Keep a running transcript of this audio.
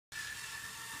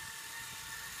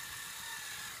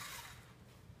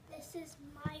This is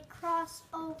my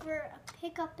crossover, a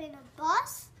pickup in a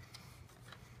bus.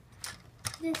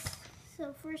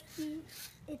 So first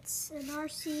it's an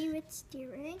RC with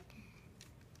steering.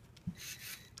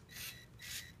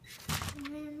 And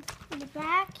then in the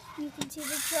back, you can see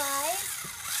the drive.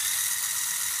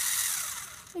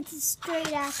 It's a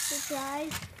straight axle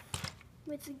drive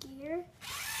with a gear.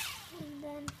 And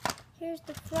then here's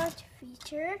the front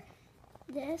feature.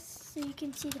 So you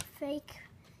can see the fake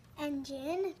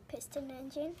engine, piston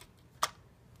engine.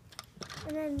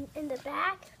 And then in the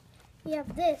back, you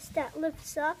have this that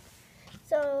lifts up,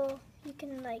 so you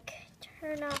can like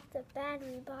turn off the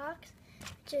battery box,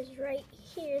 which is right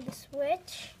here, the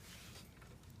switch.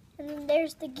 And then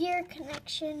there's the gear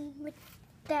connection with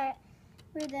that,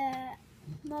 where the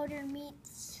motor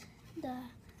meets the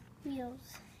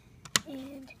wheels.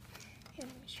 And here, let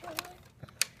me show you.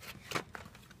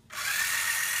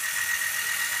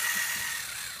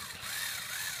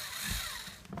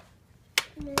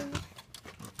 And then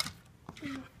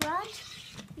in the front,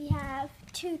 we have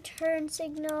two turn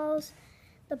signals,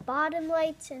 the bottom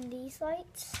lights and these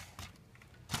lights.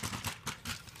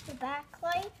 The back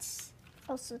lights,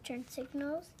 also turn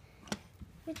signals,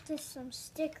 with just some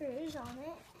stickers on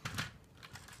it.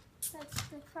 That's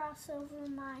the crossover,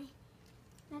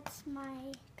 that's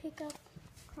my pickup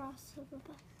crossover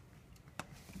bus.